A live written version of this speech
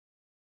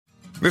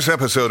This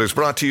episode is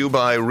brought to you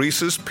by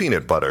Reese's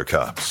Peanut Butter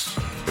Cups.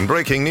 In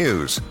breaking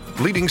news,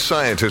 leading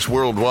scientists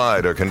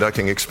worldwide are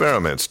conducting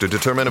experiments to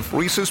determine if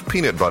Reese's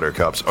Peanut Butter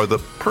Cups are the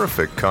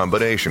perfect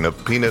combination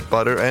of peanut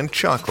butter and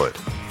chocolate.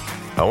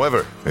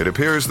 However, it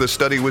appears the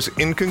study was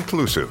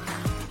inconclusive,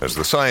 as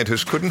the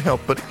scientists couldn't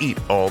help but eat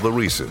all the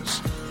Reese's.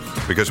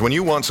 Because when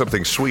you want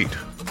something sweet,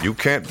 you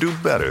can't do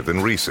better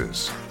than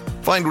Reese's.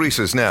 Find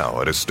Reese's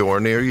now at a store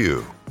near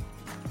you.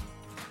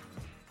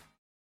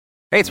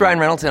 Hey, it's Ryan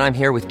Reynolds, and I'm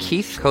here with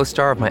Keith,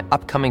 co-star of my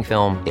upcoming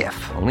film, If,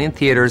 only in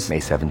theaters May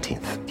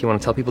 17th. Do you want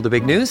to tell people the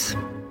big news?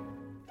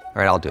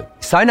 All right, I'll do it.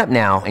 Sign up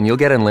now and you'll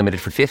get unlimited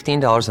for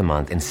 $15 a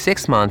month and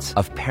 6 months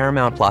of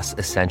Paramount Plus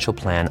Essential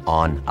Plan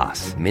on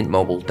us.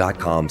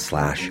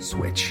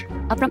 MintMobile.com/switch.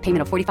 Upfront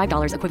payment of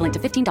 $45 equivalent to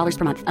 $15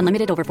 per month.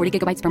 Unlimited over 40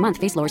 gigabytes per month.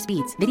 Face lower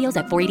speeds. Videos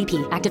at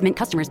 480p. Active Mint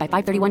customers by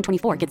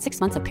 531.24 get 6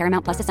 months of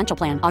Paramount Plus Essential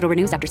Plan. Auto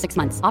renews after 6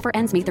 months. Offer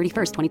ends May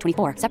 31st,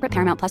 2024. Separate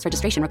Paramount Plus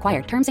registration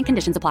required. Terms and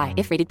conditions apply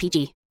if rated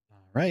PG.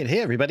 All right. Hey,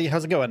 everybody.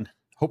 How's it going?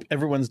 Hope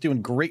everyone's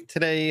doing great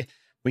today.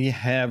 We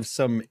have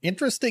some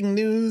interesting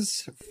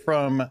news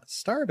from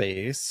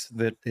Starbase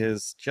that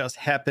has just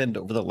happened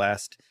over the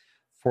last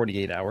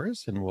 48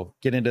 hours, and we'll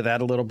get into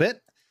that a little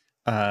bit.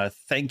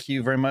 Thank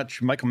you very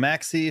much, Michael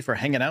Maxey, for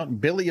hanging out.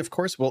 And Billy, of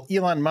course. Will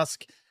Elon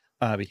Musk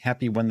be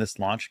happy when this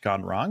launch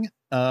gone wrong?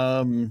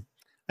 I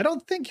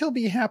don't think he'll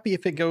be happy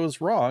if it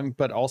goes wrong,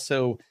 but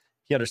also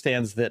he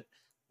understands that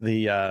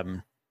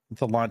the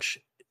launch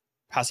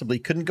possibly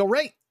couldn't go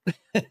right.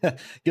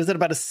 Gives it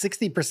about a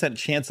 60%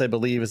 chance, I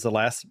believe, is the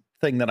last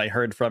thing that I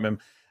heard from him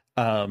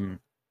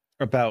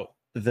about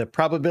the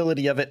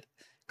probability of it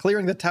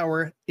clearing the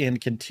tower and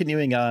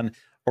continuing on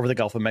over the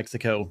Gulf of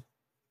Mexico,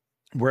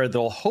 where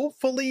they'll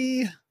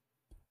hopefully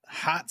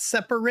hot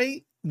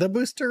separate the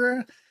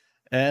booster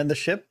and the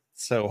ship.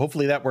 So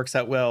hopefully that works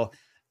out well,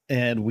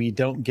 and we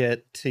don't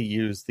get to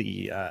use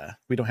we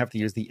don't have to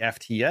use the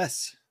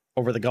FTS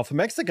over the Gulf of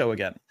Mexico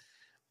again.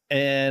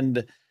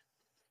 And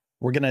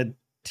we're gonna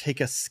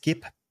take a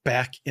skip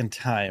back in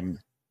time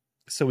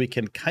so we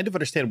can kind of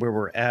understand where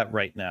we're at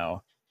right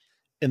now,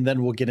 and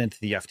then we'll get into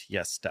the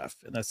FTS stuff.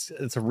 And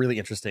it's a really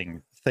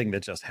interesting thing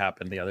that just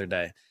happened the other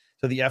day.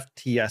 So the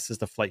FTS is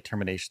the flight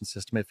termination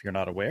system, if you're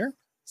not aware.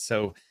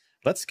 So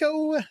let's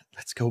go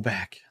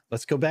back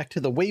to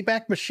the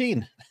Wayback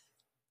Machine.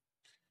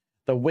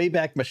 The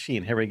Wayback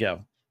Machine. Here we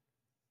go.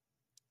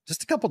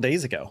 Just a couple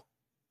days ago,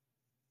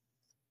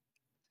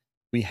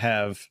 we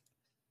have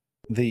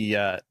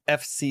the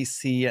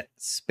FCC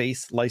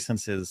Space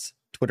Licenses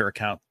Twitter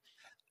account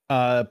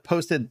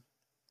posted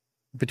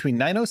between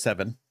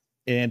 9:07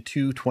 and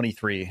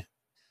 2:23,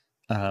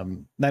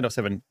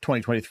 9:07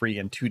 2023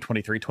 and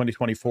 2:23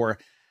 2024.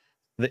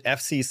 The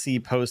FCC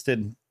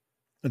posted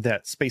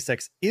that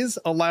SpaceX is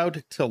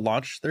allowed to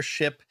launch their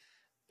ship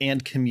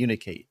and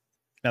communicate.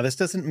 Now, this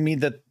doesn't mean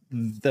that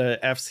the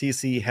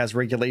FCC has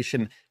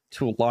regulation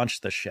to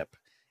launch the ship.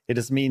 It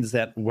just means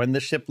that when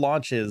the ship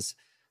launches,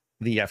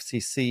 the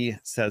FCC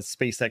says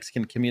SpaceX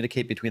can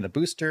communicate between the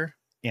booster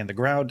and the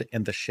ground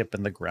and the ship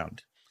and the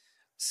ground.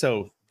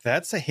 So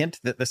that's a hint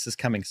that this is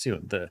coming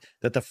soon, that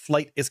the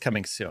flight is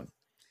coming soon.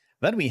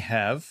 Then we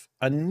have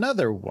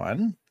another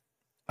one.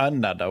 I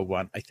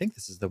think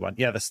this is the one.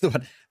 Yeah, this is the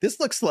one. This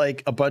looks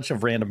like a bunch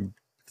of random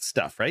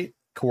stuff, right?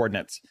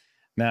 Coordinates.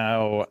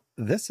 Now,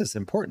 this is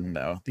important,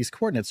 though. These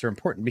coordinates are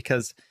important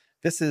because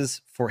this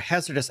is for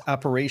hazardous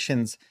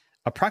operations.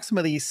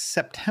 Approximately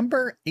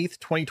September 8th,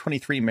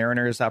 2023,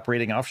 mariners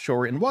operating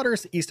offshore in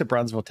waters east of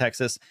Brownsville,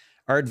 Texas,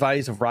 are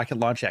advised of rocket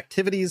launch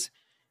activities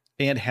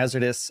and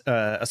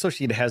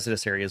associated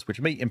hazardous areas, which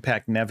may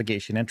impact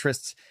navigation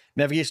interests.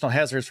 Navigational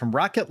hazards from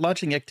rocket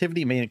launching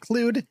activity may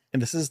include,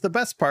 and this is the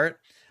best part,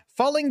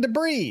 falling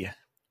debris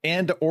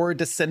and or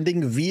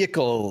descending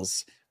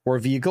vehicles or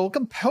vehicle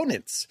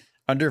components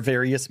under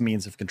various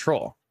means of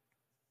control.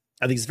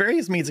 Now, these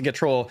various means of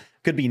control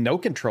could be no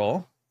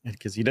control,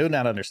 because you do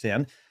not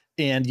understand.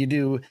 And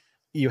you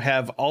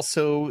have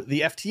also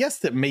the FTS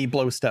that may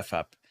blow stuff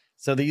up.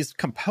 So these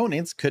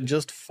components could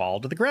just fall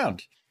to the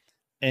ground.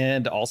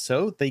 And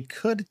also they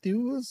could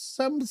do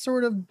some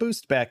sort of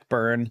boost back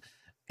burn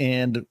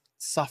and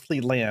softly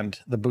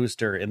land the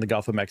booster in the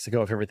Gulf of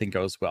Mexico if everything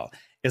goes well.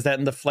 Is that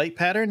in the flight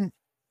pattern?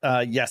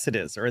 Yes, it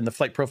is. Or in the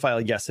flight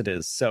profile? Yes, it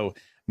is. So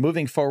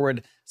moving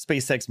forward,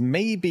 SpaceX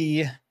may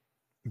be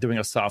doing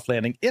a soft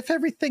landing if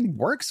everything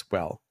works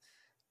well.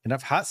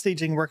 Enough hot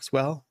staging works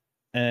well,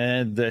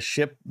 and the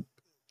ship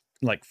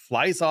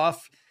flies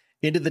off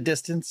into the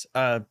distance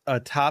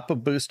atop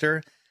of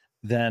booster,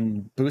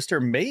 then booster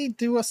may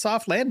do a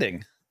soft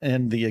landing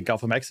in the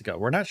Gulf of Mexico.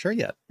 We're not sure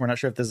yet. We're not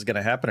sure if this is going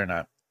to happen or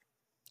not.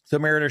 So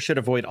mariners should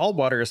avoid all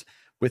waters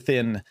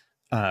within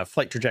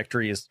flight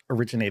trajectories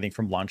originating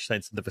from launch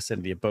sites in the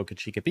vicinity of Boca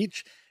Chica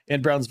Beach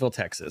in Brownsville,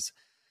 Texas.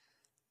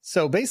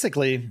 So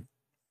basically,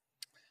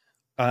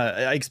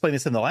 I explained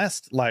this in the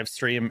last live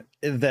stream,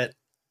 that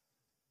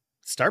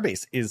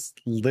Starbase is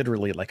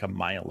literally like a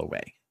mile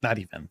away, not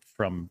even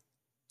from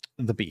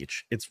the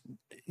beach.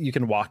 You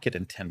can walk it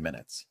in 10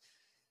 minutes.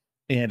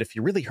 And if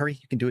you really hurry,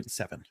 you can do it in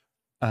 7.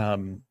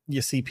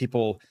 You see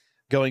people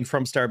going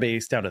from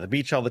Starbase down to the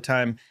beach all the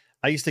time.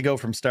 I used to go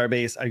from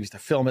Starbase. I used to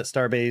film at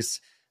Starbase,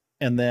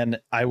 and then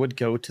I would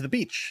go to the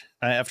beach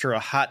after a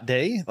hot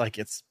day. Like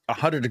it's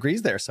 100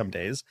 degrees there some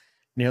days.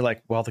 And you're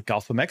like, well, the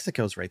Gulf of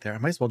Mexico's right there. I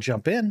might as well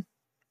jump in.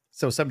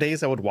 So some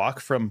days I would walk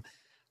from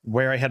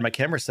where I had my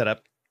camera set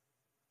up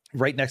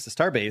right next to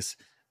Starbase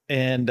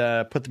and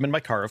put them in my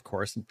car, of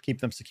course, and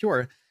keep them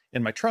secure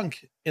in my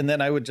trunk. And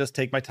then I would just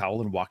take my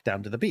towel and walk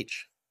down to the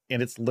beach.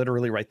 And it's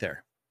literally right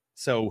there.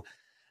 So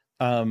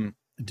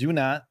do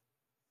not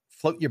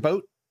float your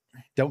boat.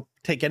 Don't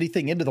take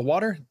anything into the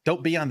water.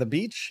 Don't be on the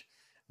beach.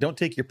 Don't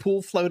take your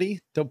pool floaty.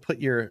 Don't put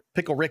your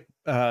Pickle Rick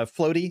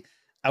floaty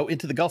out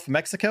into the Gulf of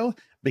Mexico,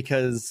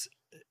 because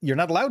you're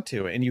not allowed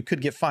to. And you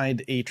could get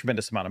fined a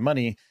tremendous amount of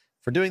money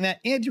for doing that.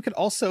 And you could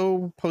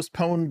also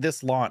postpone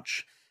this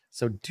launch.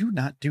 So do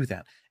not do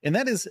that. And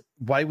that is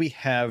why we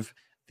have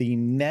the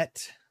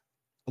net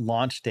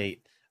launch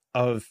date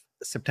of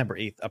September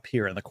 8th up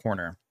here in the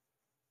corner,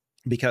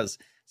 because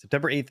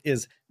September 8th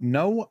is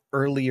no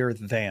earlier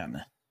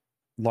than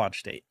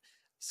launch date.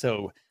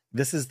 So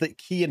this is the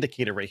key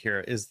indicator right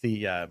here, is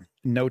the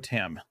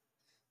NOTAM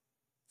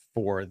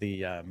for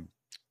the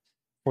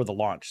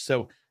launch.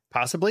 So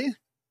possibly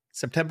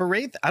September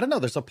 8th. I don't know.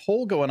 There's a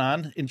poll going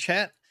on in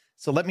chat.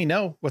 So let me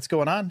know what's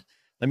going on.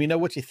 Let me know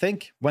what you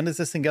think. When is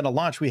this thing going to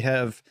launch?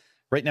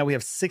 Right now we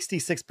have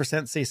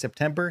 66% say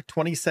September,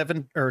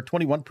 27 or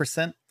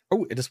 21%.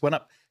 Oh, it just went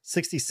up.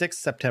 66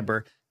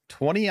 September,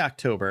 20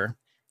 October,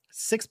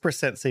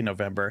 6% say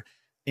November,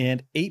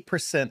 and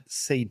 8%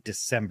 say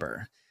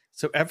December.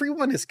 So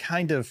everyone is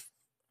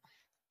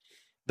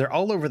they're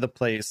all over the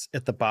place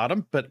at the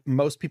bottom, but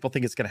most people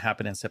think it's going to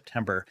happen in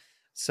September.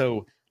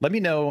 So let me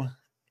know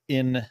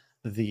in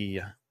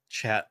the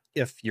chat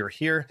if you're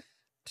here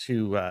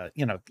to,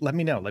 let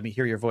me know. Let me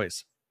hear your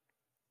voice.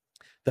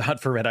 The hunt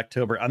for Red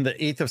October on the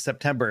 8th of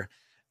September.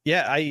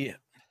 Yeah, I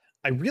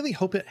really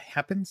hope it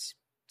happens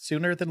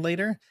sooner than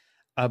later.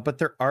 But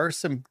there are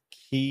some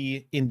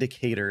key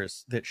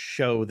indicators that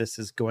show this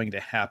is going to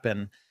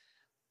happen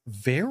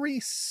very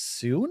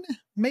soon,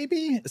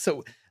 maybe.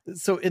 So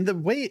in the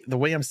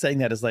way I'm saying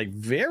that is like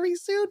very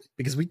soon,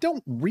 because we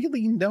don't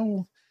really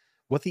know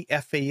what the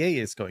FAA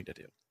is going to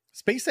do.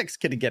 SpaceX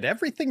can get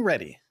everything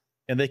ready,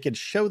 and they could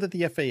show that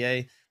the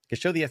FAA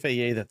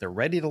that they're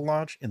ready to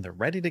launch and they're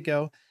ready to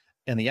go,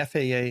 and the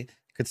FAA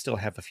could still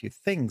have a few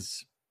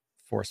things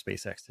for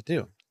SpaceX to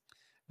do.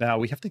 Now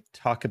we have to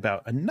talk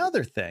about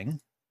another thing,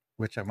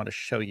 which I want to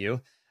show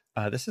you.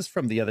 This is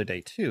from the other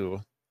day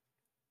too.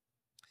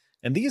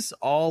 And these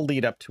all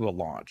lead up to a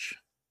launch.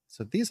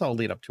 So these all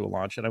lead up to a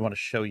launch, and I want to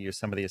show you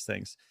some of these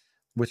things,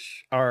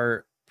 which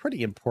are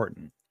pretty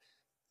important.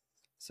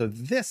 So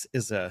this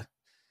is a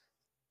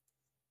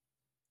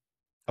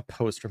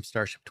post from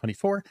Starship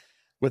 24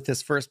 with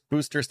this first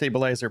booster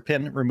stabilizer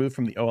pin removed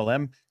from the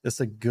OLM. This is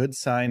a good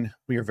sign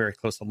we are very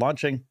close to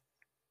launching.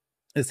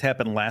 This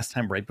happened last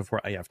time right before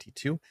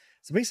IFT2.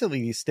 So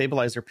basically these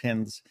stabilizer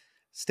pins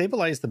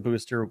stabilize the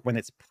booster when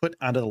it's put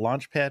onto the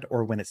launch pad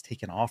or when it's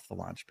taken off the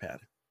launch pad.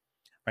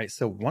 Right.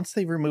 So once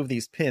they remove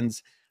these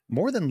pins,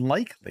 more than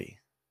likely,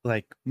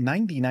 like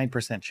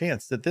 99%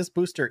 chance that this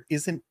booster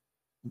isn't,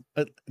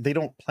 they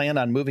don't plan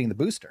on moving the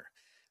booster.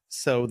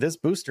 So this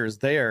booster is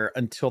there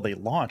until they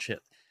launch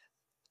it.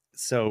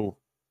 So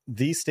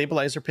these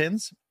stabilizer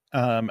pins,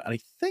 I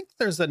think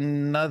there's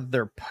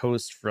another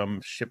post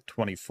from Ship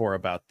 24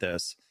 about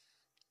this,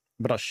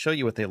 but I'll show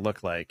you what they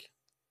look like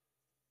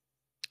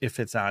if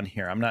it's on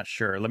here. I'm not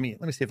sure. Let me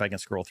see if I can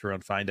scroll through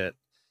and find it.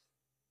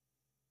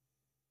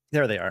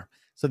 There they are.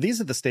 So these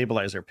are the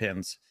stabilizer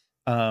pins.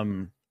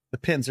 The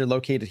pins are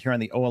located here on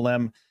the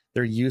OLM.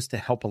 They're used to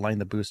help align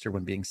the booster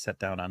when being set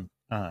down on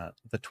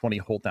the 20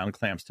 hold down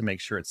clamps to make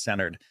sure it's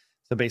centered.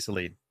 So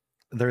basically,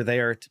 they're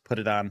there to put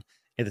it on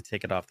and to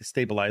take it off. They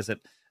stabilize it.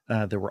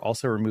 They were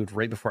also removed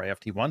right before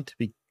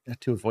IFT1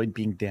 to avoid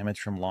being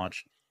damaged from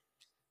launch.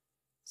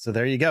 So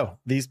there you go.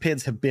 These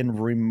pins have been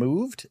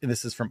removed. And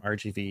this is from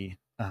RGV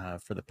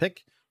for the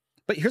pick.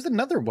 But here's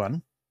another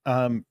one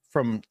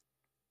from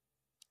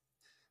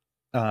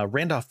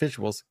Randolph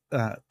Visuals.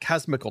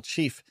 Cosmical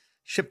Chief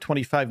Ship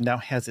 25 now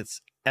has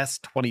its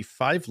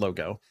S25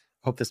 logo.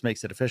 Hope this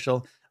makes it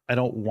official. I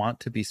don't want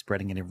to be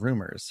spreading any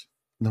rumors.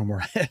 No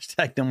more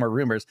hashtag, no more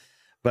rumors.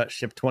 But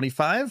Ship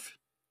 25,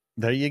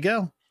 there you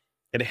go.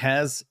 It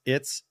has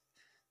its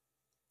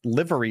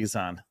liveries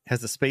on. It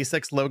has the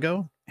SpaceX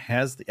logo,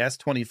 has the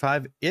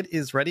S25. It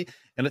is ready.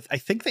 And I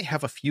think they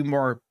have a few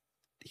more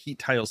heat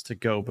tiles to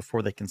go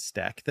before they can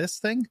stack this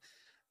thing.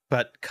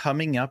 But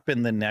coming up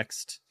in the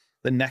next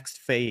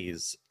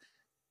phase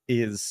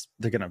is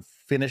they're going to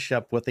finish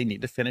up what they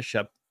need to finish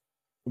up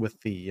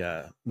with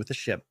the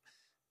ship.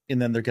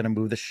 And then they're going to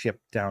move the ship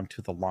down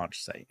to the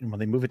launch site. And when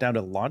they move it down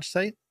to the launch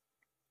site,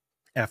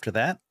 after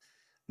that,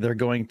 they're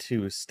going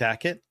to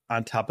stack it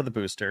on top of the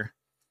booster.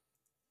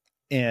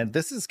 And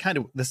this is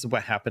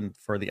what happened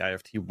for the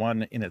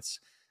IFT-1, and it's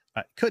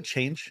could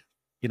change,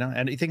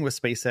 anything with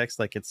SpaceX,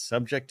 like it's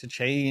subject to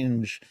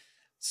change.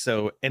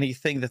 So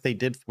anything that they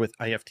did with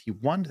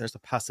IFT1, there's a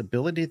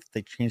possibility that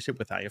they changed it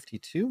with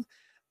IFT2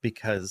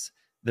 because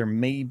there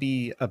may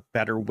be a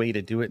better way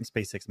to do it, and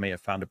SpaceX may have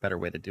found a better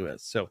way to do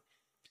it. So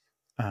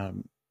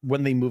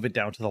when they move it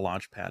down to the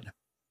launch pad,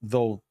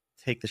 they'll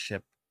take the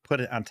ship, put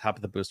it on top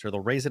of the booster, they'll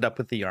raise it up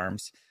with the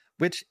arms,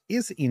 which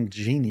is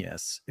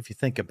ingenious if you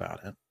think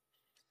about it.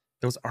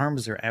 Those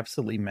arms are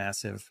absolutely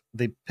massive.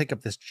 They pick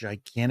up this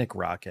gigantic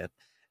rocket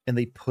and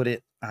they put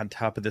it on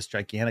top of this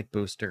gigantic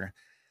booster.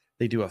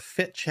 They do a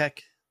fit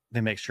check.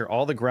 They make sure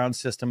all the ground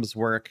systems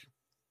work,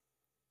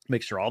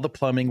 make sure all the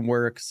plumbing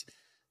works,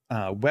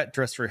 wet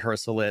dress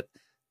rehearsal it,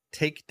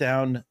 take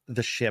down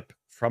the ship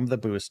from the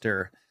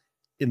booster,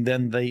 and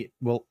then they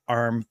will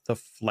arm the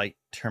flight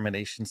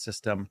termination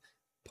system,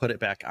 put it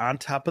back on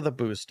top of the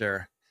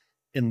booster,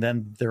 and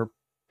then they're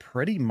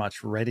pretty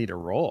much ready to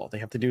roll. They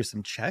have to do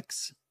some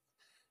checks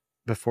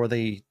before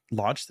they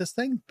launch this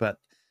thing, but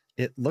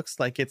it looks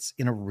like it's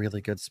in a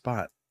really good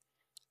spot.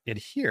 And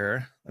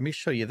here, let me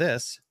show you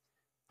this.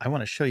 I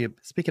want to show you,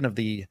 speaking of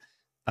the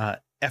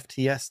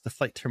FTS, the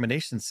flight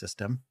termination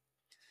system,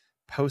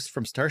 post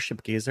from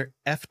Starship Gazer,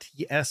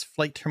 FTS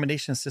flight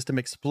termination system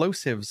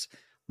explosives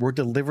were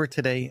delivered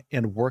today,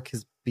 and work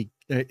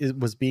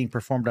was being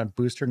performed on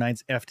Booster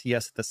 9's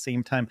FTS at the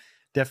same time.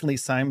 Definitely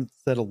signs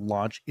that a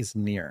launch is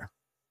near.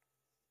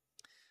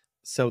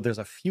 So there's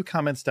a few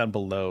comments down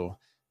below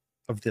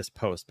of this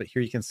post, but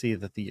here you can see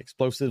that the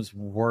explosives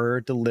were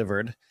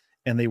delivered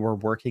and they were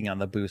working on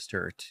the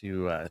booster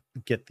to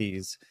get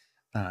this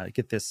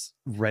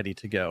ready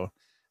to go.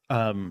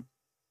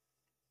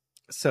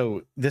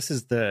 So these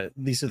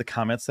are the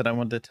comments that I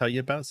wanted to tell you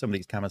about. Some of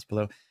these comments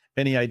below.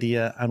 Any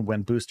idea on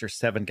when Booster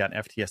 7 got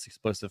FTS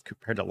explosive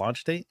compared to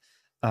launch date?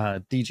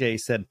 DJ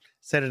said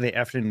Saturday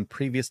afternoon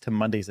previous to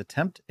Monday's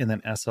attempt, and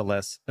then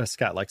SLS,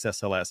 Scott likes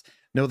SLS.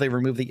 No, they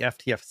removed the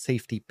FTF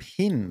safety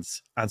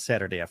pins on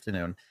Saturday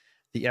afternoon.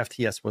 The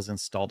FTS was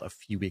installed a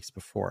few weeks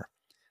before.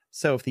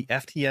 So if the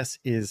FTS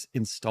is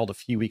installed a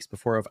few weeks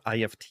before of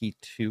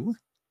IFT2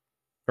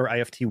 or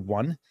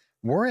IFT1,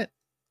 we're at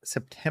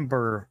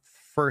September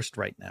 1st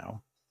right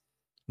now.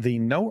 The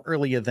no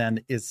earlier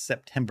than is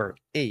September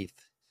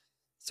 8th.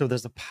 So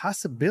there's a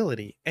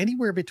possibility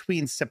anywhere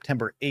between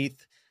September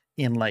 8th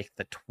and like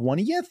the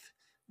 20th,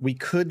 we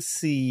could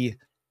see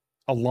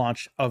a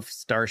launch of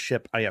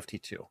Starship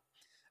IFT2.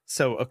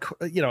 So,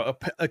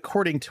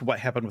 according to what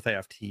happened with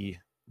IFT1.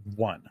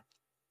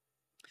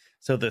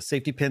 So the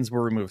safety pins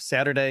were removed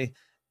Saturday,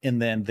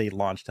 and then they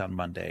launched on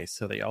Monday.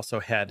 So they also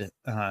had,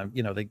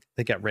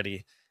 they got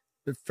ready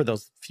for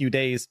those few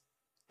days.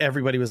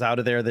 Everybody was out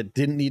of there that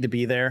didn't need to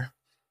be there.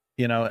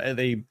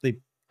 They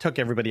took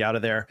everybody out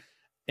of there,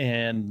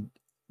 and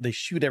they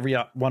shoot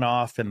everyone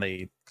off, and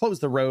they close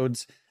the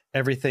roads,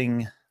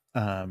 everything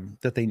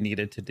that they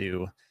needed to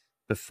do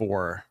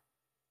before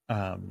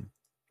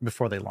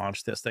they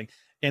launched this thing.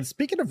 And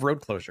speaking of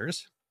road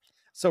closures,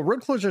 so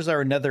road closures are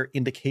another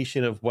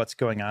indication of what's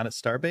going on at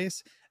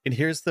Starbase. And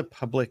here's the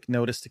public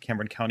notice to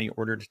Cameron County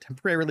order to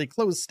temporarily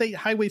close State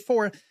Highway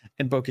 4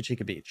 and Boca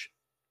Chica Beach.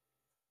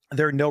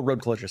 There are no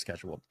road closures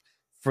scheduled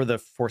for the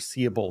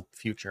foreseeable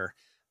future.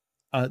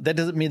 That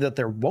doesn't mean that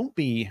there won't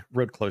be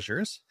road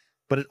closures,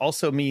 but it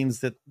also means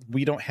that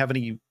they don't have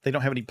any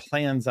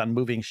plans on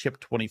moving Ship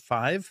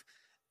 25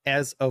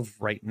 as of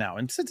right now.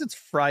 And since it's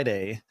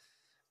Friday,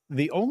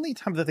 the only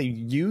time that they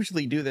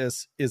usually do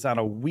this is on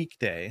a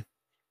weekday,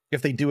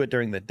 if they do it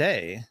during the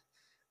day.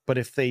 But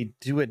if they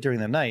do it during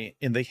the night,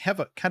 and they have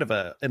a kind of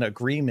an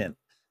agreement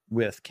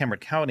with Cameron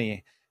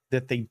County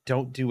that they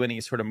don't do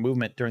any sort of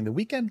movement during the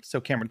weekend. So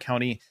Cameron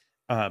County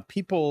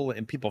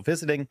people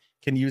visiting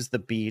can use the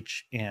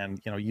beach and,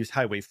 use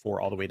Highway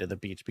 4 all the way to the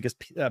beach, because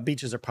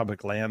beaches are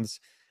public lands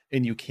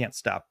and you can't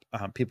stop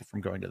people from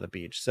going to the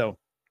beach. So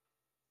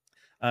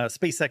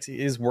SpaceX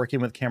is working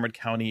with Cameron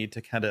County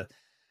to kind of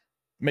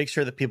make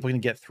sure that people can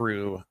get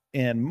through.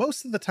 And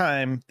most of the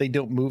time they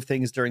don't move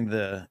things during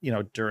the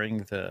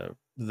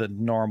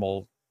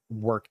normal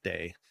work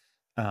day.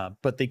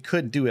 But they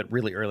could do it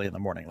really early in the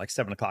morning, like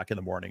 7:00 in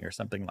the morning or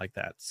something like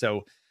that.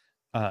 So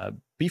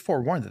be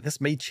forewarned that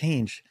this may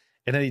change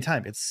at any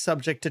time. It's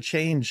subject to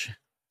change,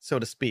 so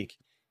to speak.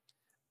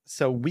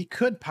 So we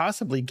could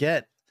possibly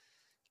get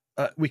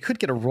a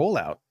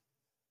rollout,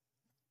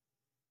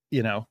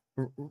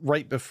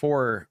 right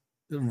before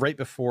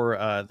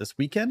this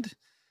weekend.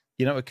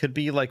 It could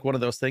be like one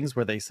of those things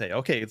where they say,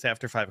 okay, it's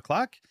after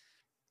 5:00.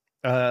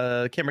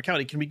 Cameron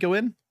County, can we go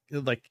in?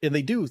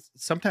 And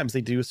sometimes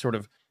they do sort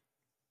of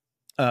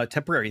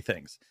temporary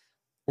things,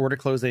 order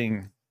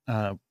closing,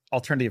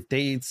 alternative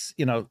dates,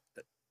 a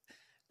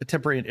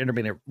temporary and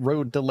intermittent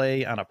road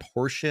delay on a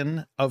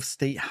portion of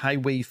State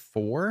Highway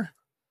 4.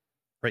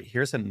 Right,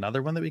 here's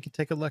another one that we can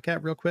take a look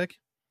at real quick.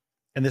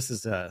 And this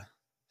is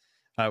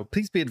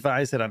please be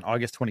advised that on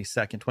August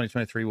 22nd,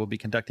 2023, we'll be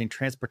conducting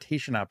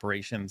transportation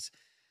operations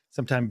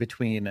sometime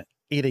between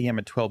 8 a.m.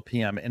 and 12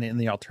 p.m. and in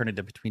the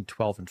alternative between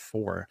 12 and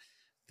 4.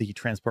 The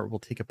transport will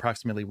take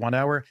approximately 1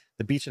 hour.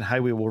 The beach and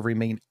highway will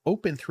remain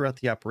open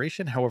throughout the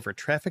operation. However,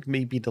 traffic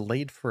may be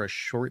delayed for a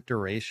short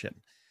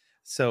duration.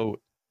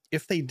 So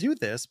if they do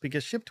this,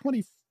 because ship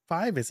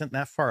 25 isn't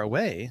that far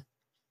away,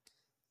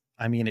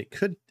 I mean,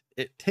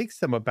 it takes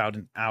them about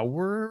an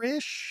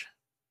hour-ish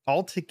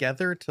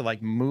altogether to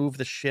like move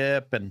the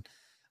ship and,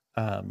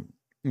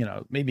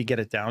 maybe get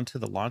it down to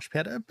the launch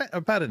pad.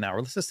 About an hour.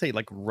 Let's just say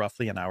like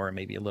roughly an hour,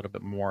 maybe a little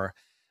bit more.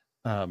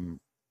 Then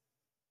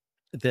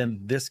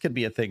this could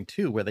be a thing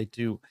too, where they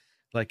do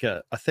like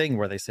a thing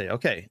where they say,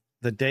 okay,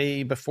 the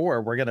day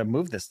before we're going to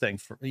move this thing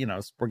for,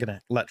 we're going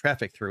to let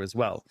traffic through as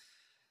well.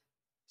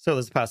 So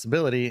there's a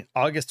possibility.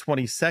 August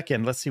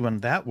 22nd, let's see when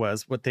that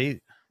was, what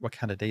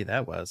kind of day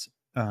that was.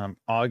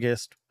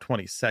 August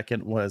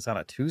 22nd was on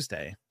a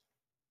Tuesday.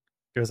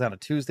 It was on a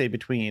Tuesday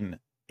between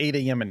 8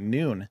 a.m. and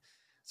noon.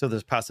 So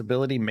there's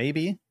possibility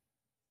maybe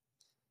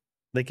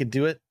they could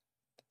do it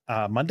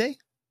Monday.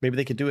 Maybe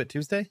they could do it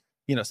Tuesday,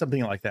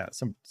 something like that,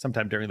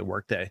 sometime during the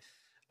workday.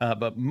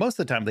 But most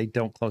of the time they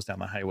don't close down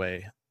the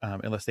highway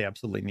unless they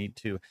absolutely need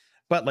to.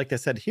 But like I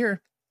said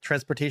here,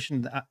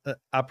 transportation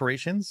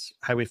operations,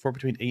 Highway 4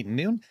 between 8 and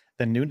noon,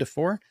 then noon to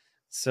 4.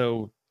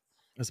 So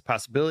there's a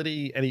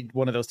possibility any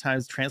one of those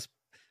times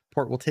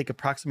transport will take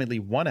approximately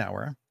 1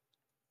 hour.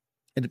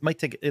 And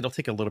it'll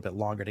take a little bit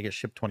longer to get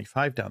ship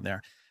 25 down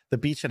there. The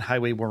beach and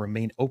highway will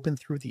remain open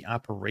through the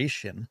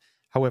operation.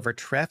 However,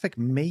 traffic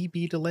may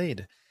be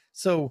delayed.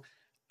 So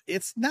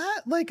it's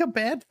not like a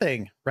bad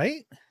thing,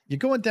 right? You're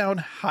going down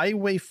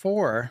Highway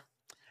 4.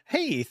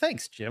 Hey,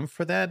 thanks, Jim,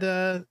 for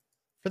that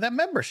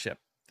membership.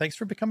 Thanks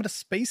for becoming a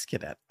space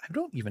cadet. I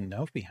don't even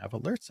know if we have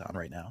alerts on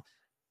right now.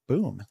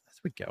 Boom. There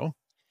we go.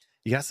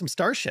 You got some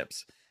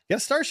starships. You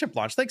got a Starship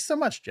launch. Thanks so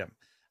much, Jim.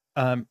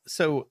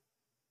 So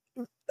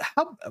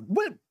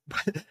what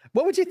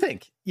would you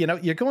think?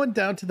 You're going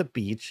down to the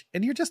beach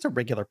and you're just a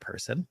regular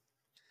person.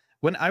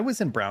 When I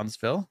was in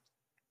Brownsville,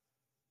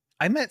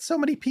 I met so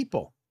many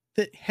people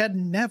that had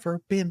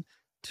never been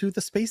to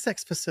the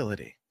SpaceX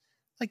facility,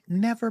 like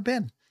never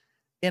been.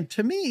 And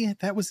to me,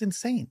 that was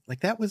insane.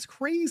 Like that was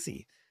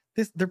crazy.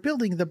 They're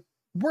building the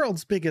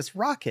world's biggest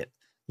rocket,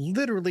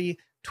 literally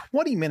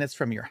 20 minutes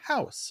from your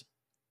house.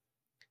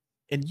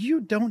 And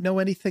you don't know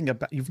anything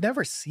you've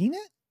never seen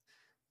it?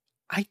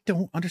 I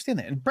don't understand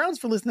that. And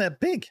Brownsville isn't that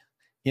big,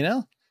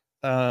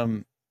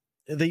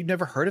 they've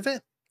never heard of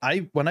it.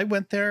 When I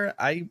went there,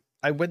 I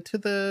went to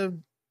the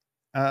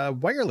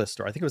wireless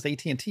store. I think it was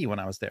AT&T when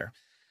I was there.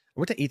 I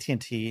went to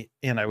AT&T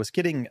and I was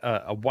getting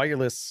a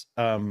wireless,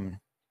 a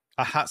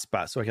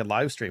hotspot so I could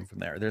live stream from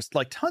there. There's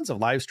like tons of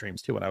live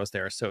streams too when I was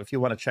there. So if you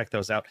want to check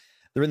those out,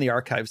 they're in the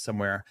archives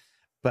somewhere.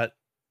 But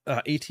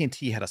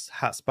AT&T had a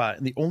hotspot,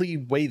 and the only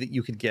way that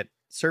you could get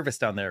service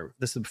down there,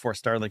 this is before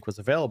Starlink was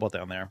available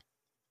down there,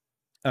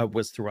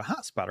 was through a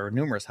hotspot or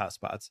numerous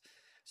hotspots.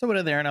 So I went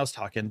in there and I was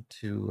talking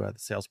to the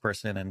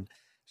salesperson, and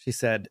she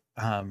said,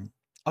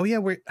 oh yeah,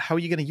 how are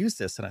you going to use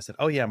this? And I said,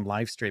 oh yeah, I'm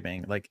live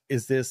streaming. Like,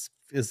 is this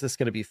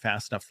going to be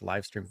fast enough to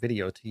live stream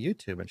video to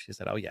YouTube? And she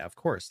said, oh yeah, of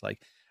course.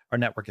 Like, our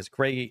network is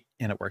great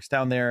and it works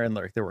down there. And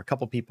like, there were a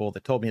couple people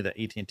that told me that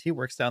AT&T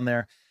works down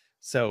there.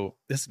 So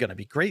this is going to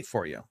be great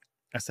for you.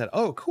 I said,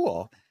 oh,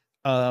 cool.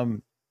 I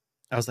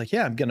was like,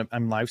 yeah,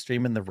 I'm live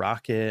streaming the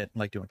rocket,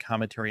 like doing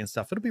commentary and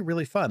stuff. It'll be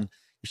really fun.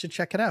 You should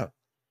check it out.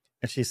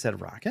 And she said,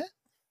 rocket?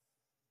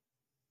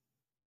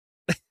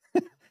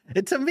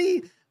 And to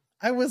me,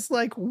 I was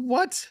like,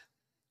 what?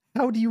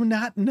 How do you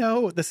not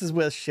know? This is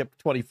with ship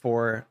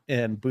 24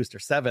 and booster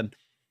 7.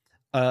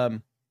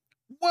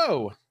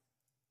 Whoa.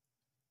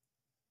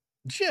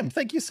 Jim,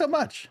 thank you so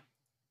much.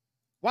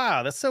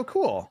 Wow, that's so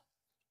cool.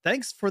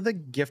 Thanks for the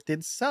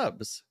gifted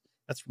subs.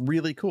 That's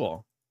really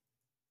cool.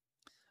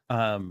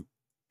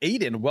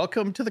 Aiden,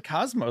 welcome to the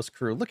Cosmos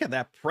crew. Look at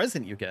that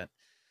present you get.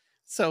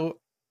 So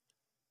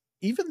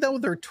even though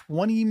they're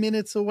 20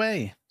 minutes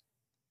away,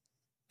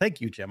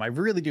 thank you, Jim. I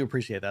really do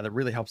appreciate that. It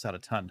really helps out a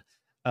ton.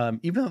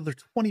 Even though they're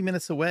 20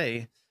 minutes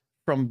away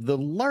from the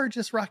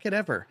largest rocket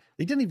ever,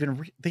 they didn't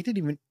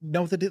even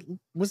know that it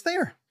was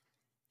there.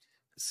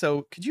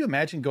 So could you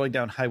imagine going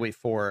down Highway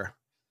 4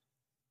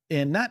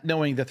 and not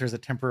knowing that there's a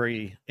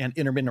temporary and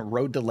intermittent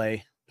road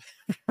delay?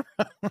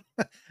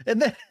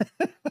 and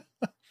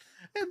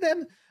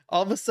then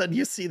all of a sudden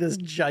you see this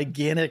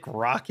gigantic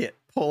rocket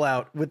pull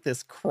out with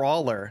this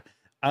crawler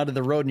out of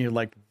the road, and you're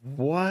like,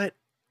 what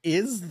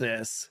is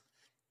this?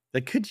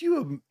 Like, could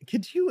you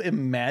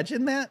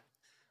imagine that?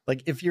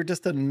 Like, if you're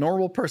just a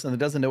normal person that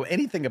doesn't know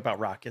anything about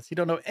rockets, you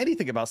don't know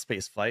anything about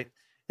space flight,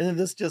 and then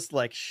this just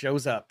like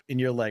shows up and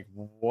you're like,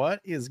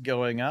 what is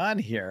going on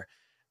here?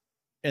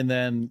 And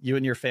then you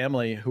and your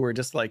family who are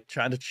just like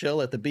trying to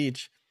chill at the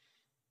beach.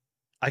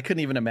 I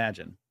couldn't even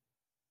imagine,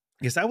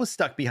 because I was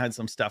stuck behind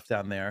some stuff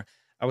down there.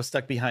 I was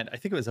stuck behind, I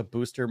think it was a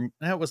booster.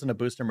 No, it wasn't a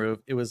booster move.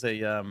 It was I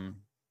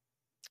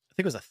think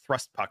it was a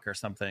thrust puck or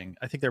something.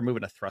 I think they're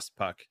moving a thrust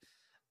puck.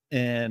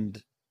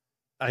 And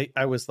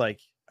I was like,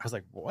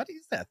 what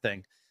is that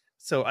thing?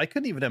 So I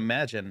couldn't even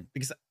imagine,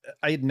 because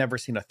I had never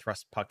seen a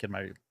thrust puck in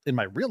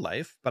my real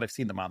life, but I've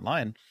seen them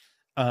online.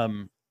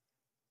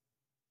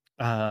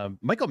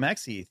 Michael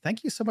Maxey,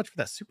 thank you so much for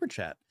that super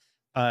chat.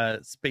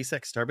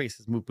 SpaceX Starbase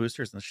has moved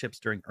boosters and ships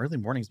during early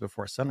mornings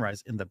before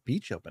sunrise in the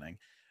beach opening.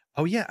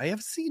 Oh yeah,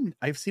 I've seen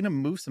them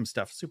move some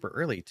stuff super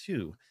early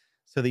too.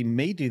 So they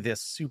may do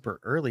this super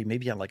early,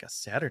 maybe on like a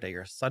Saturday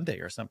or Sunday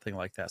or something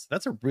like that. So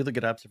that's a really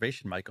good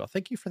observation, Michael.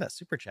 Thank you for that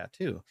super chat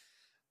too.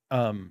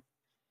 Um,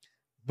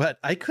 but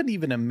I couldn't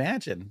even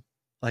imagine,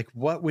 like,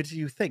 what would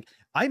you think?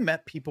 I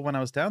met people when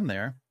I was down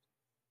there,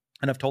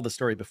 and I've told the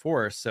story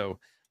before, so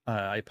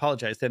I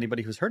apologize to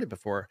anybody who's heard it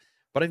before.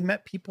 But I've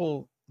met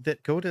people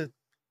that go to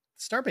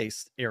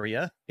Starbase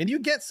area, and you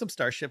get some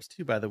starships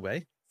too, by the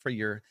way, for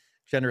your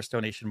generous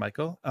donation,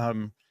 Michael.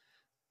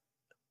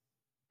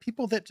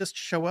 People that just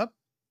show up.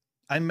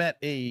 I met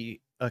a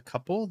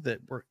couple that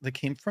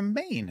came from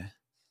Maine.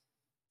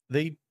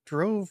 They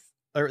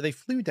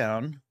flew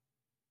down,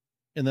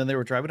 and then they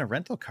were driving a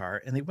rental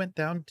car, and they went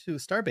down to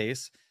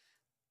Starbase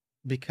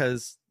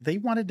because they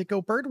wanted to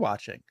go bird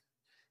watching.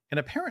 And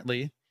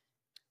apparently,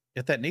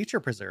 at that nature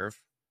preserve,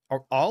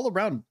 all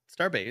around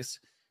Starbase,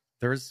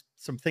 there's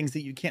some things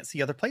that you can't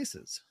see other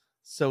places.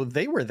 So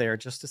they were there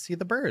just to see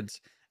the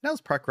birds. And I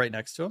was parked right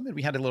next to them, and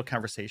we had a little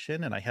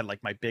conversation, and I had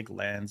like my big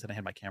lens, and I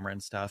had my camera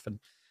and stuff. And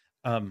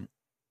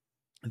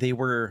they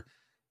were,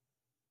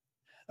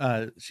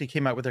 she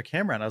came out with her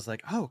camera, and I was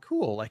like, oh,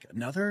 cool. Like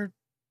another,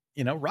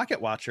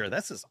 rocket watcher.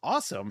 This is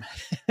awesome.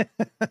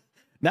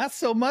 Not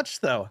so much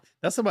though.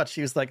 Not so much.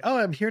 She was like, oh,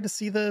 I'm here to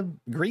see the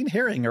green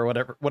herring or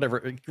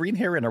whatever, green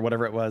heron or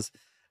whatever it was.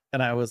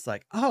 And I was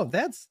like, oh,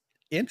 that's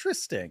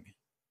interesting.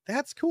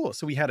 That's cool.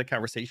 So we had a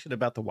conversation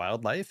about the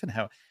wildlife and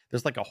how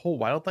there's like a whole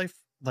wildlife,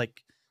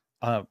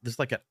 there's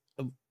like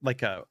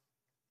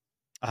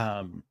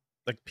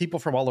people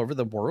from all over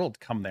the world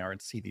come there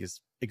and see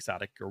these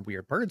exotic or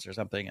weird birds or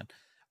something. And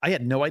I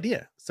had no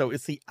idea. So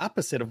it's the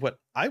opposite of what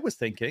I was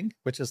thinking,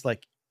 which is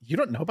like, you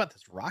don't know about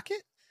this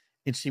rocket?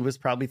 And she was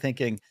probably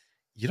thinking,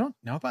 you don't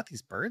know about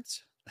these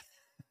birds?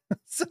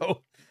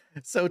 So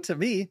to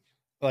me,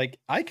 like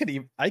I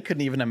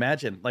couldn't even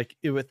imagine, like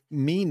with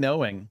me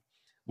knowing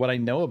what I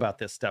know about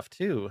this stuff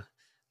too,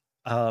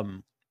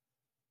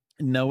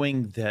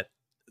 knowing that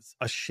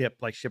a ship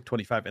like Ship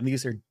 25, and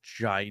these are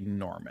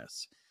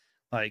ginormous,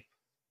 like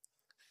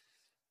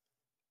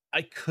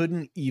I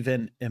couldn't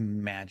even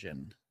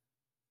imagine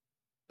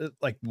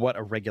like what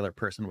a regular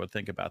person would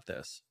think about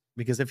this.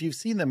 Because if you've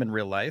seen them in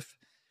real life,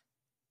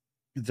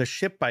 the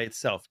ship by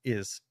itself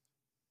is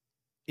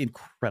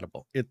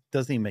incredible. It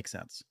doesn't even make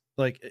sense.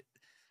 Like,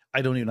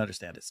 I don't even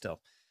understand it still.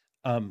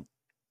 But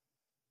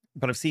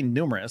I've seen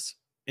numerous,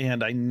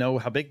 and I know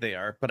how big they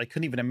are, but I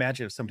couldn't even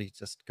imagine if somebody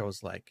just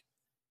goes like,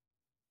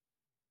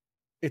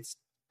 it's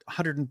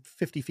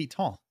 150 feet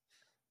tall.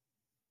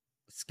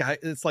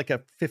 It's like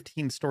a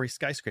 15-story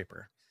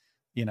skyscraper.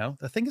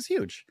 The thing is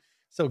huge.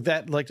 So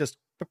that like just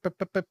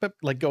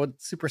like going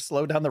super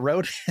slow down the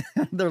road.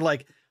 They're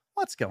like,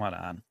 what's going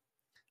on?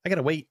 I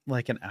gotta wait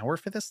like an hour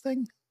for this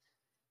thing.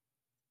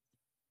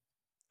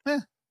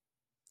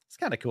 It's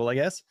kind of cool, I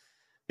guess.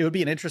 It would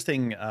be an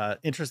interesting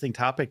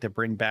topic to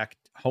bring back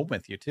home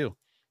with you too.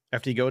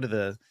 After you go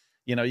to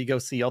you go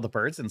see all the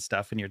birds and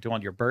stuff, and you're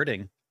doing your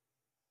birding.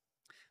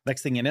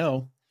 Next thing you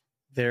know,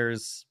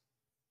 there's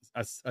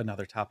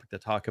another topic to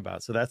talk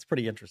about. So that's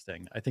pretty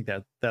interesting. I think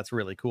that's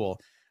really cool.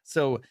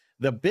 So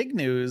the big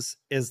news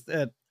is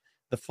that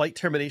the flight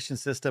termination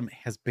system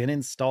has been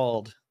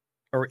installed,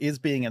 or is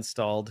being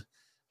installed,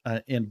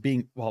 is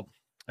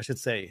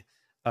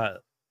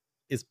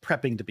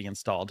prepping to be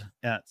installed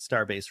at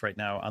Starbase right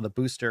now on the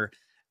booster.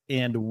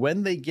 And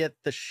when they get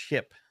the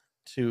ship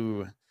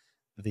to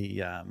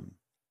the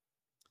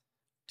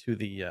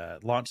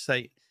launch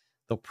site,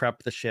 they'll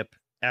prep the ship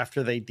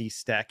after they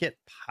destack it,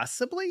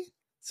 possibly.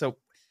 So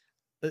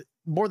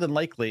more than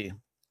likely,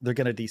 they're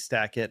going to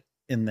destack it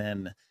and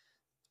then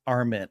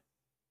arm it,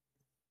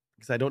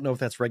 because I don't know if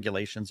that's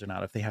regulations or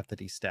not, if they have to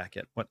destack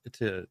it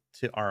to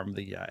arm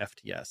the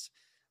FTS.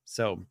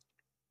 So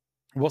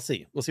we'll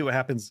see what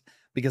happens,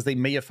 because they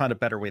may have found a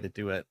better way to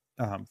do it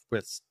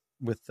with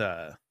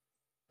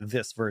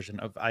this version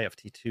of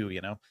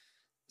IFT2,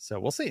 so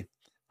we'll see.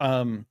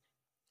 Aiden,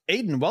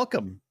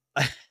 welcome.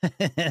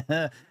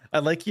 I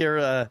like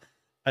the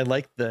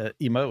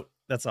emote.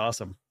 That's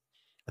awesome.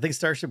 I think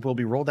Starship will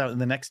be rolled out in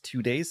the next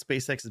 2 days.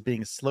 SpaceX is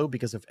being slow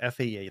because of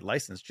FAA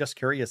license. Just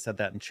Curious said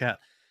that in chat.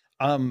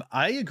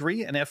 I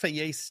agree. And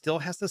FAA still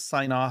has to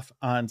sign off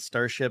on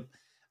Starship,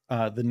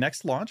 the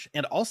next launch.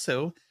 And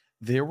also,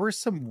 there were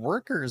some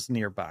workers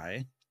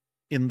nearby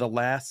in the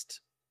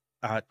last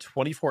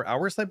 24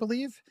 hours, I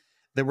believe,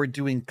 that were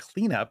doing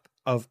cleanup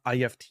of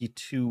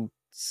IFT2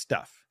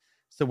 stuff.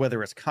 So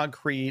whether it's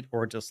concrete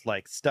or just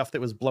like stuff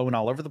that was blown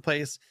all over the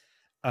place,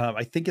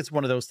 I think it's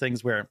one of those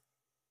things where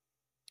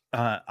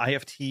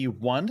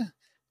IFT1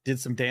 did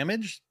some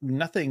damage,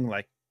 nothing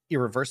like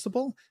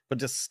irreversible, but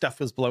just stuff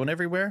was blown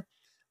everywhere.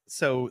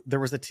 So there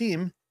was a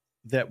team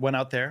that went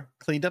out there,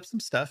 cleaned up some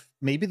stuff.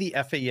 Maybe the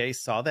FAA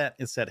saw that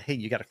and said, hey,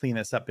 you got to clean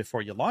this up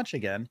before you launch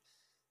again.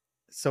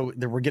 So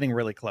they were getting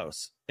really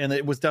close, and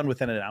it was done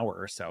within an hour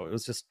or so. It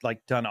was just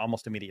like done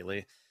almost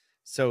immediately.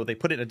 So they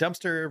put it in a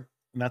dumpster,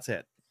 and that's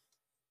it.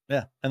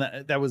 Yeah.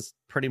 And that was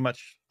pretty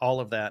much all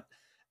of that.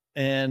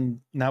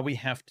 And now we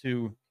have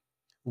to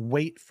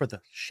wait for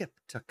the ship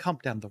to come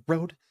down the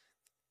road.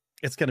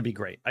 It's going to be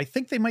great. I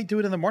think they might do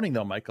it in the morning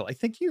though, Michael. I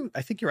think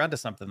you're onto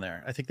something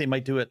there. I think they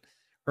might do it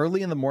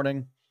early in the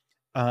morning.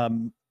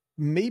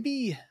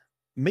 Maybe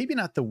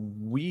not the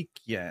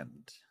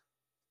weekend.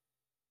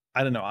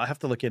 I don't know. I'll have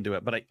to look into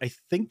it, but I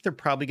think they're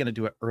probably going to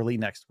do it early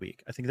next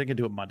week. I think they're going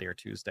to do it Monday or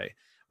Tuesday.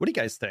 What do you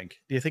guys think?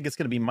 Do you think it's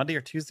going to be Monday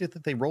or Tuesday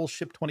that they roll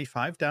Ship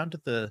 25 down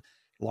to the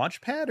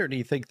launch pad, or do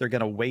you think they're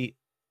going to wait?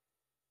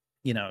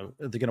 They're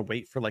going to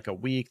wait for like a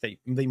week.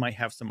 They might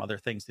have some other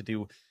things to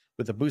do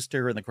with the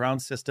booster and the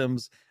ground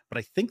systems, but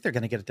I think they're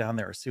going to get it down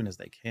there as soon as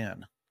they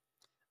can.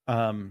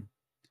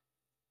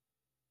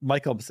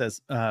 Michael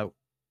says,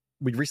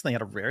 we recently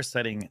had a rare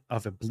sighting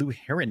of a blue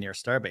heron near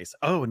Starbase.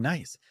 Oh,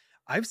 nice.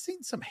 I've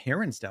seen some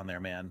herons down there,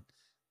 man.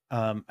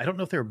 I don't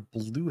know if they're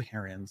blue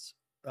herons.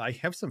 I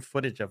have some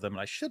footage of them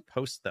and I should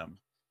post them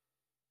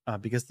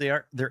because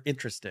they're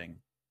interesting.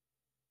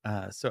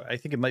 So I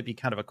think it might be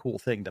kind of a cool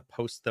thing to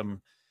post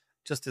them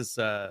just as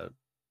a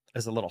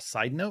little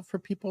side note for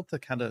people to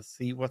kind of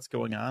see what's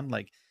going on.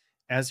 Like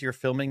as you're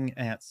filming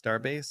at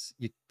Starbase,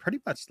 you pretty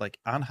much like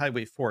on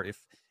Highway 4,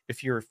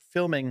 if you're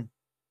filming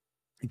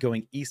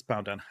going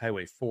eastbound on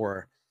Highway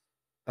 4,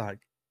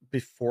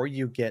 before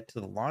you get to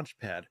the launch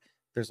pad,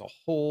 there's a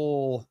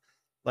whole,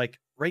 like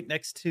right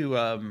next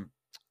to,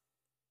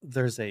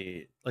 there's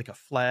a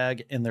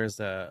flag and there's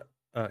a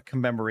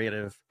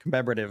commemorative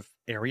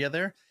area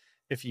there.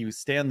 If you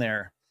stand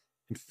there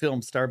and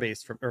film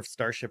Starbase or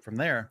Starship from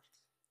there,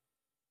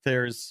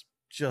 there's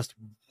just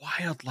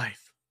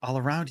wildlife all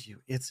around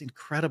you. It's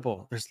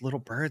incredible. There's little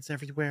birds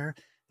everywhere.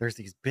 There's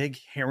these big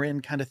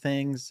heron kind of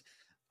things.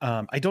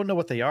 I don't know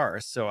what they are,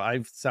 so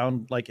I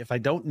sound like if I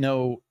don't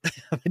know,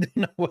 I don't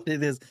know what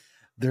it is.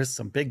 There's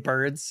some big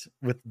birds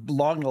with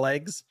long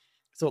legs,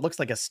 so it looks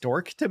like a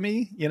stork to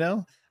me,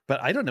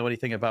 but I don't know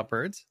anything about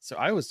birds. So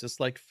I was just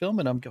like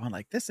filming them going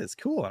like, this is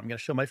cool. I'm going to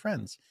show my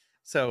friends.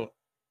 So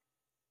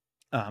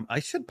I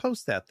should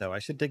post that though. I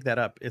should dig that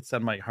up. It's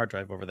on my hard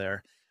drive over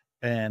there.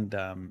 And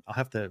I'll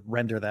have to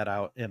render that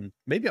out. And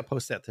maybe I'll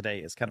post that today.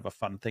 It's kind of a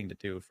fun thing to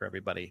do for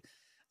everybody.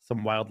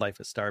 Some wildlife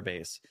at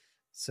Starbase.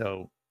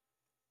 So,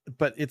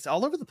 but it's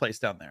all over the place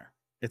down there.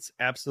 It's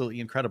absolutely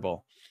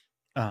incredible.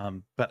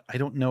 But I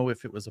don't know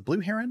if it was a blue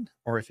heron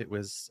or if it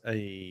was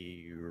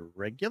a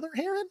regular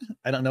heron.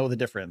 I don't know the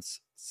difference.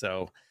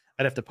 So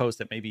I'd have to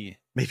post it. Maybe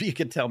you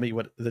could tell me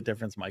what the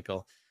difference,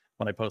 Michael,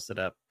 when I post it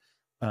up.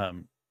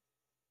 You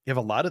have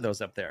a lot of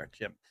those up there,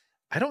 Jim.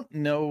 I don't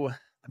know.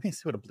 Let me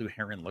see what a blue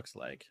heron looks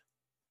like.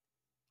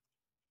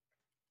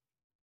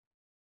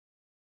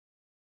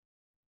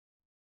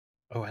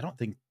 Oh, I don't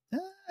think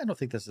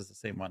this is the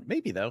same one.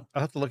 Maybe though.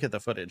 I'll have to look at the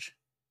footage.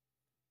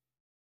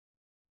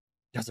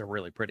 Those are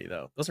really pretty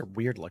though. Those are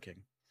weird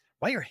looking.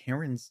 Why are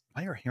herons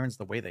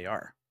the way they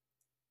are?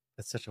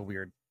 That's such a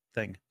weird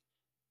thing.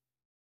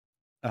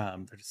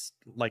 They're just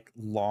like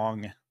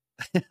long,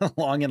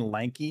 long and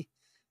lanky.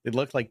 They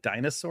look like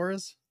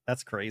dinosaurs.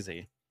 That's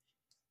crazy.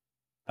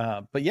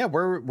 But yeah,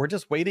 we're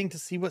just waiting to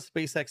see what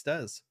SpaceX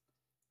does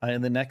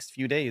in the next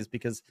few days,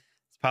 because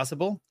it's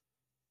possible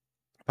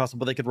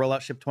they could roll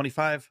out Ship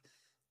 25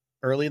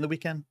 early in the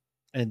weekend,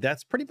 and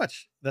that's pretty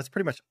much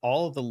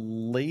all of the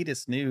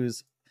latest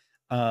news.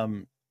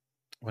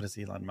 What does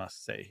Elon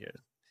Musk say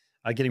here?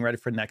 Getting ready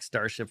for next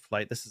Starship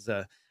flight. This is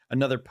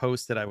another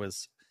post that I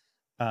was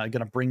going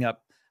to bring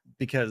up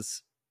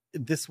because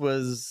this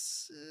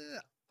was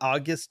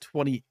August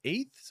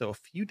 28th, so a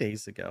few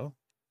days ago.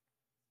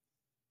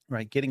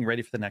 Right, getting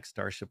ready for the next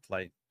Starship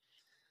flight.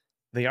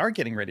 They are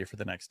getting ready for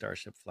the next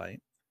Starship flight.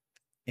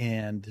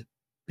 And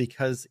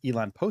because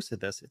Elon posted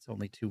this, it's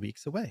only 2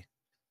 weeks away.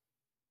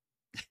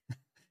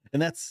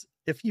 And that's,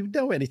 if you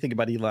know anything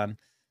about Elon,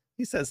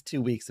 he says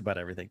 2 weeks about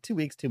everything. 2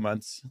 weeks, 2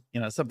 months,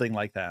 something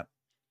like that.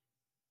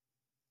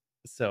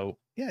 So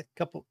yeah,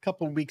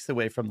 couple weeks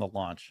away from the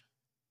launch.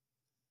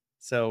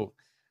 So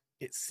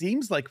it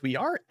seems like we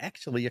are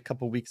actually a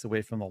couple weeks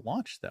away from the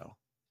launch though.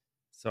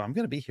 So I'm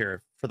going to be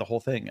here for the whole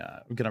thing.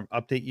 I'm going to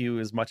update you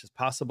as much as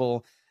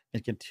possible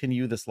and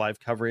continue this live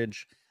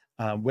coverage.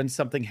 When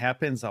something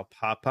happens, I'll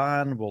pop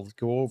on. We'll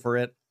go over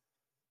it,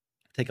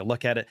 take a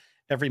look at it.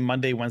 Every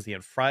Monday, Wednesday,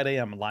 and Friday,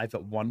 I'm live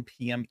at 1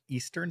 p.m.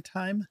 Eastern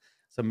time.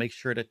 So make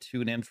sure to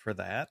tune in for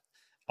that.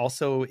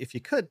 Also, if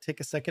you could, take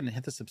a second and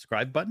hit the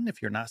subscribe button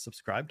if you're not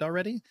subscribed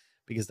already,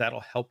 because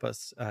that'll help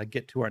us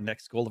get to our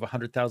next goal of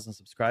 100,000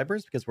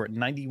 subscribers, because we're at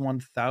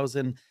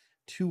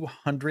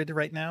 91,200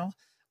 right now.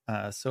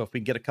 So if we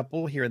get a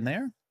couple here and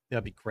there,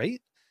 that'd be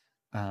great.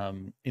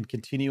 And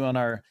continue on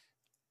our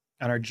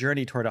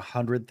journey toward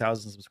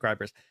 100,000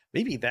 subscribers.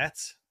 Maybe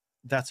that's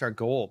our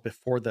goal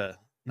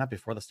not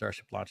before the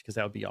Starship launch, because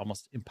that would be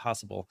almost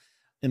impossible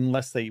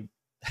unless they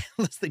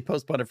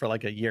postpone it for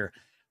like a year.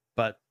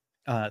 But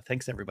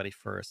thanks everybody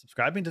for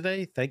subscribing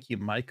today. Thank you,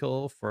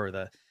 Michael, for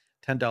the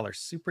 $10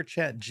 super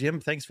chat.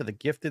 Jim, thanks for the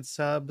gifted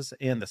subs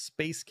and the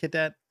Space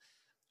Cadet.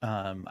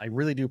 I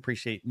really do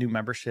appreciate new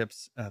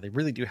memberships. They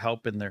really do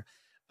help in their,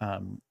 I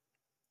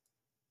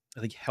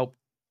think help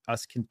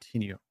us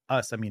continue.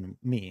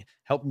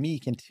 Help me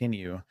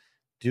continue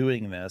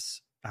doing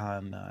this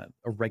on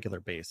a regular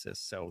basis.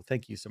 So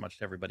thank you so much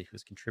to everybody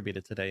who's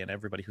contributed today and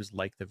everybody who's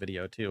liked the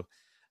video too.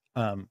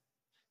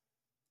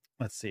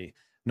 Let's see.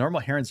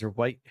 Normal herons or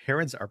white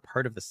herons are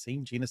part of the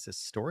same genus as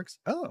storks.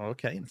 Oh,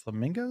 okay. And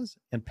flamingos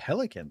and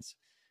pelicans.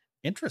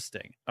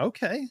 Interesting.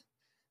 Okay.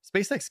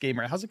 SpaceX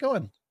Gamer, how's it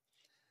going?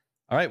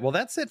 All right. Well,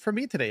 that's it for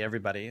me today,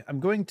 everybody.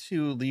 I'm going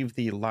to leave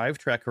the live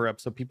tracker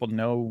up so people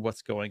know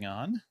what's going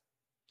on.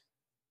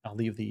 I'll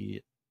leave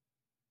the...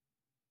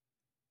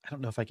 I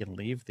don't know if I can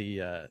leave the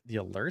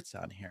alerts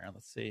on here.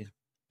 Let's see.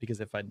 Because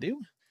if I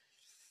do...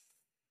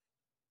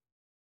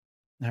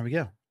 There we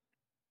go.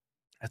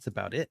 That's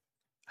about it.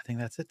 I think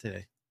that's it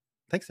today.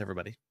 Thanks,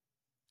 everybody.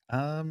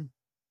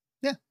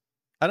 Yeah.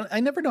 I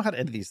never know how to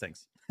end these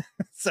things.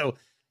 So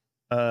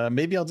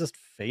maybe I'll just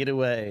fade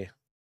away.